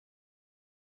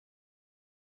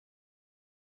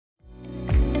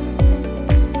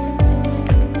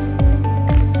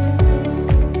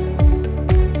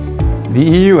The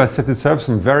EU has set itself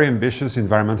some very ambitious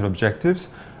environmental objectives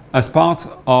as part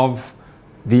of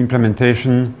the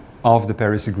implementation of the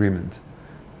Paris Agreement.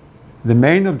 The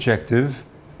main objective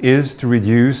is to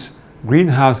reduce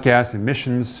greenhouse gas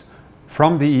emissions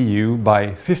from the EU by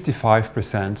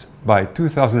 55% by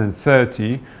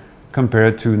 2030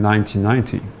 compared to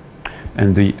 1990.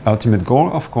 And the ultimate goal,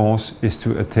 of course, is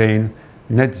to attain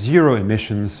net zero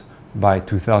emissions by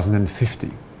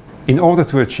 2050. In order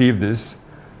to achieve this,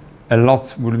 a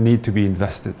lot will need to be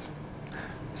invested.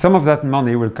 Some of that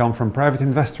money will come from private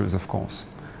investors, of course.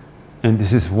 And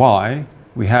this is why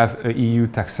we have a EU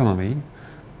taxonomy.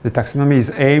 The taxonomy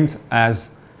is aimed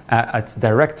at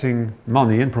directing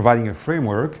money and providing a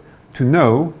framework to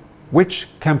know which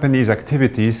companies'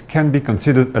 activities can be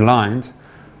considered aligned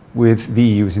with the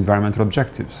EU's environmental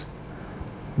objectives.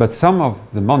 But some of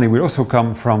the money will also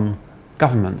come from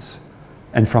governments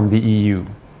and from the EU.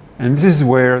 And this is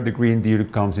where the Green Deal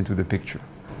comes into the picture.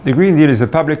 The Green Deal is a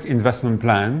public investment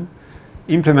plan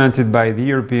implemented by the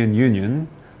European Union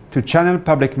to channel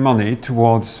public money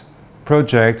towards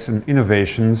projects and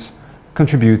innovations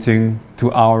contributing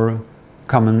to our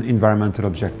common environmental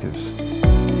objectives.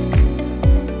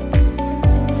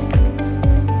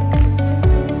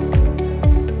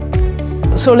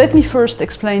 So let me first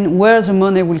explain where the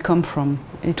money will come from.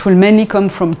 It will mainly come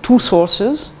from two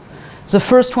sources. The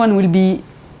first one will be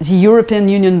the European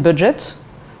Union budget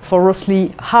for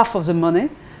roughly half of the money.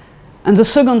 And the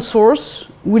second source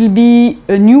will be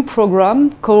a new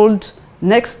program called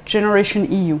Next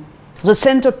Generation EU. The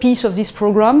centerpiece of this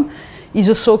program is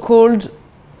a so-called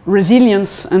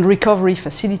Resilience and Recovery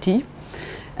Facility.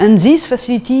 And this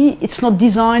facility, it's not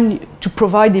designed to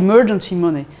provide emergency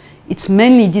money. It's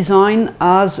mainly designed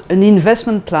as an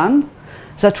investment plan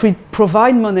that will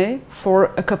provide money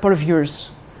for a couple of years.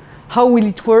 How will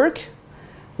it work?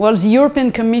 Well, the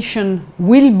European Commission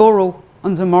will borrow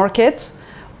on the market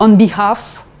on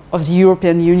behalf of the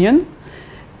European Union,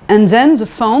 and then the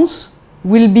funds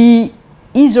will be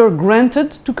either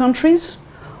granted to countries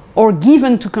or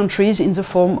given to countries in the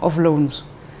form of loans.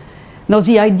 Now,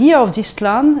 the idea of this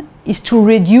plan is to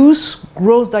reduce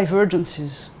growth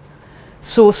divergences.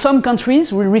 So some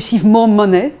countries will receive more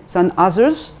money than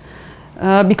others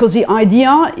because the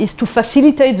idea is to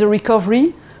facilitate the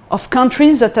recovery of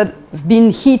countries that have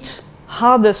been hit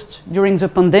hardest during the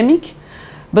pandemic,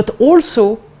 but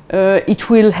also it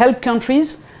will help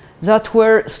countries that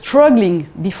were struggling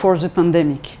before the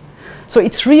pandemic. So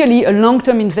it's really a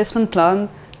long-term investment plan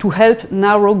to help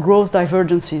narrow growth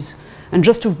divergences. And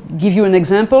just to give you an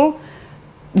example,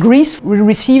 Greece will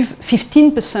receive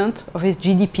 15% of its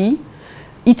GDP,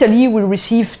 Italy will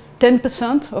receive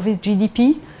 10% of its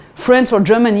GDP, France or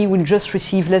Germany will just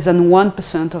receive less than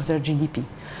 1% of their GDP.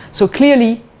 So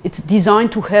clearly, it's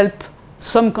designed to help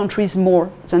some countries more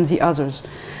than the others.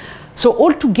 So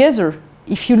altogether,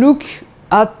 if you look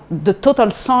at the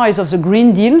total size of the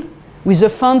Green Deal, with the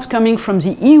funds coming from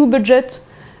the EU budget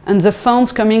and the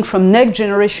funds coming from Next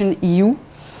Generation EU,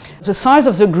 the size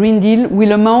of the Green Deal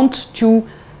will amount to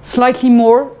slightly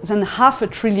more than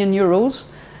 €500 billion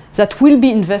that will be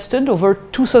invested over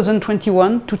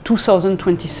 2021 to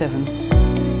 2027.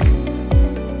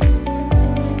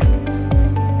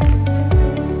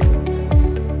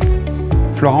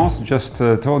 Florence just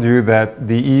told you that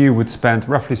the EU would spend,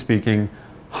 roughly speaking,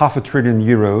 €500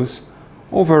 billion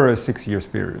over a 6 year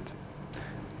period.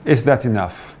 Is that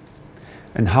enough?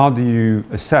 And how do you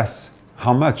assess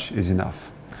how much is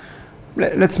enough?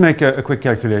 Let's make a quick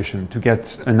calculation to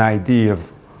get an idea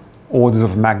of orders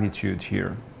of magnitude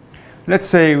here. Let's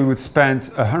say we would spend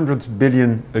 100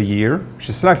 billion a year, which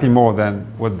is slightly more than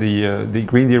what the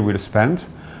Green Deal will spend,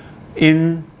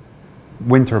 in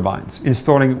wind turbines,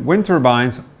 installing wind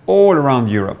turbines all around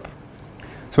Europe.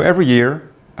 So every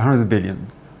year, 100 billion.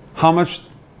 How much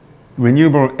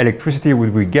renewable electricity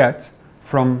would we get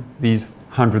from these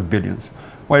 100 billions?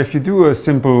 Well, if you do a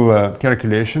simple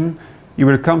calculation, you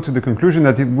will come to the conclusion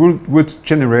that it would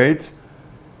generate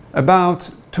about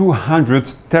 200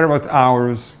 terawatt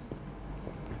hours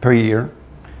per year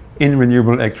in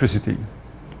renewable electricity.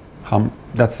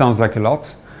 That sounds like a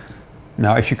lot.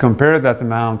 Now, if you compare that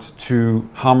amount to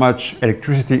how much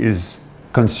electricity is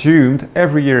consumed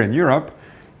every year in Europe,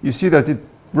 you see that it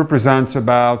represents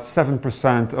about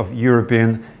 7% of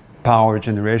European power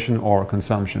generation or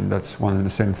consumption. That's one and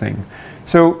the same thing.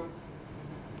 So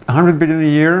 100 billion a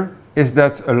year, is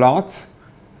that a lot?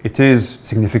 It is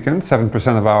significant.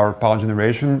 7% of our power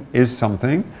generation is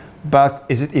something, but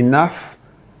is it enough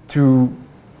to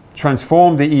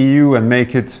transform the EU and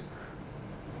make it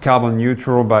carbon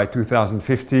neutral by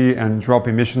 2050 and drop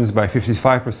emissions by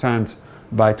 55%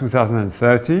 by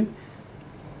 2030?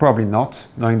 Probably not,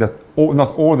 knowing that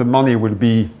not all the money will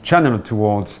be channeled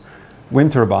towards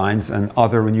wind turbines and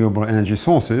other renewable energy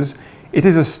sources. It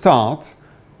is a start,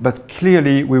 but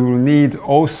clearly we will need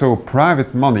also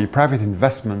private money, private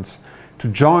investments to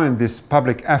join this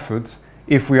public effort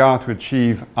if we are to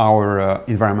achieve our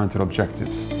environmental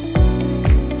objectives.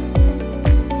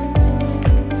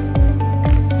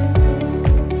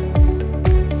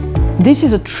 This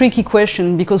is a tricky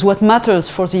question because what matters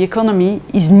for the economy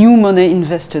is new money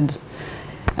invested.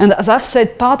 And as I've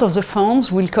said, part of the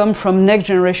funds will come from Next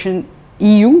Generation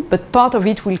EU, but part of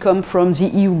it will come from the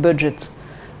EU budget.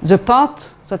 The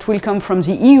part that will come from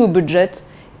the EU budget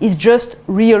is just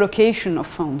reallocation of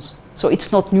funds. So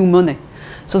it's not new money.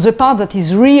 So the part that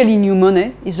is really new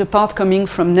money is the part coming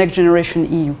from Next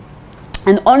Generation EU.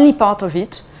 And only part of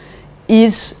it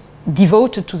is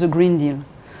devoted to the Green Deal.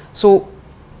 So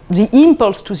the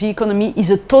impulse to the economy is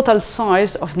the total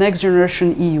size of Next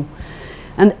Generation EU.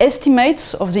 And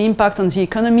estimates of the impact on the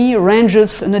economy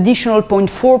ranges from an additional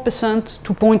 0.4%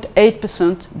 to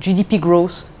 0.8% GDP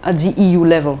growth at the EU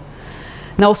level.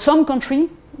 Now, some countries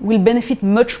will benefit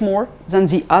much more than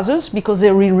the others because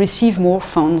they will receive more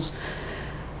funds.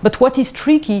 But what is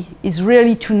tricky is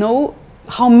really to know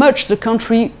how much the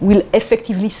country will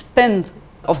effectively spend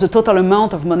of the total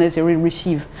amount of money they will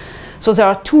receive. So there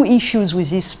are two issues with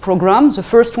this program. The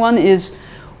first one is,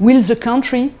 will the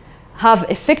country have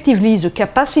effectively the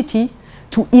capacity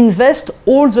to invest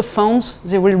all the funds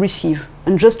they will receive?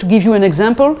 And just to give you an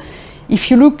example,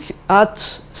 if you look at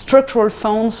structural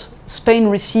funds Spain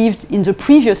received in the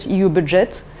previous EU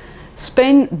budget,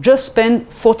 Spain just spent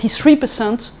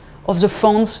 43% of the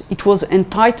funds it was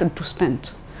entitled to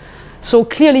spend. So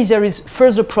clearly there is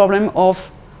further problem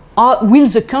of will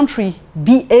the country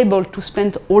be able to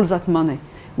spend all that money?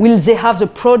 Will they have the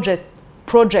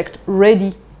project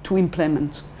ready to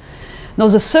implement? Now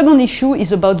the second issue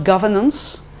is about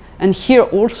governance, and here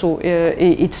also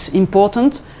it's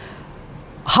important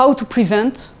how to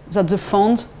prevent that the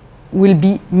fund will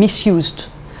be misused.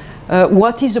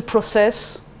 What is the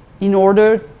process in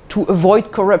order to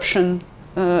avoid corruption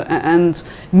and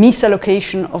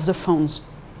misallocation of the funds?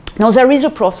 Now there is a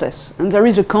process and there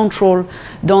is a control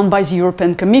done by the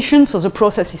European Commission, so the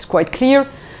process is quite clear.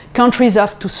 Countries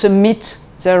have to submit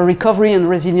their recovery and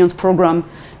resilience program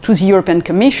to the European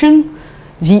Commission.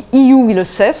 The EU will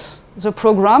assess the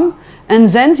program and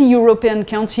then the European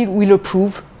Council will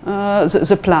approve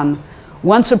the plan.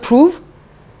 Once approved,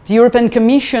 the European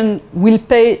Commission will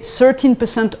pay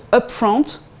 13%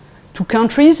 upfront to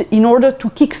countries in order to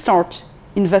kickstart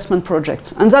investment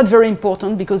projects. And that's very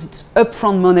important because it's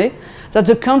upfront money that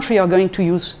the country are going to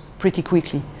use pretty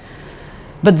quickly.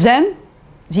 But then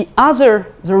the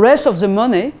rest of the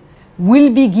money will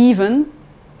be given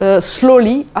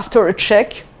slowly after a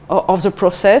check of the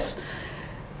process.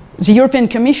 The European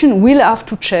Commission will have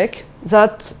to check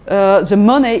that the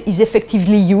money is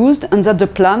effectively used and that the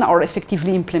plans are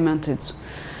effectively implemented.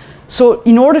 So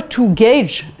in order to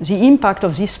gauge the impact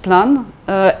of this plan,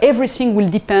 everything will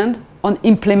depend on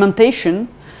implementation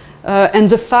and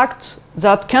the fact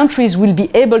that countries will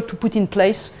be able to put in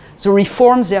place the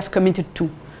reforms they have committed to.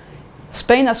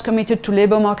 Spain has committed to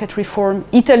labour market reform,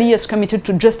 Italy has committed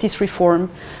to justice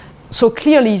reform. So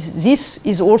clearly this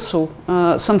is also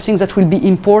something that will be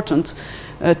important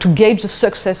to gauge the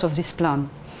success of this plan.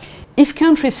 If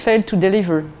countries fail to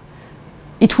deliver,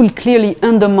 it will clearly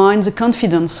undermine the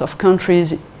confidence of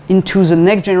countries into the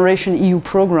Next Generation EU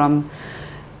program,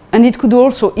 and it could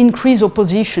also increase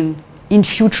opposition in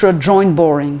future joint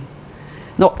borrowing.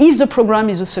 Now, if the program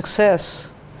is a success,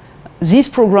 this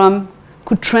program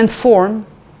could transform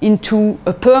into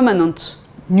a permanent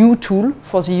new tool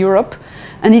for the Europe,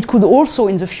 and it could also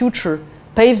in the future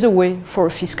pave the way for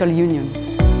a fiscal union.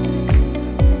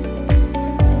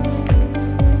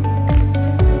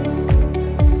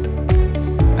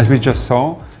 As we just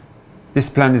saw, this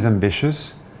plan is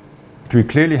ambitious. It will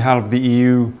clearly help the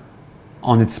EU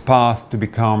on its path to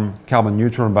become carbon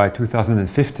neutral by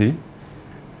 2050,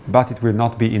 but it will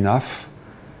not be enough.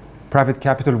 Private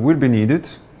capital will be needed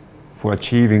for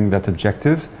achieving that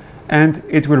objective, and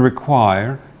it will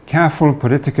require careful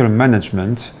political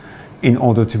management in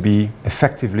order to be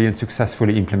effectively and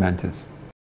successfully implemented.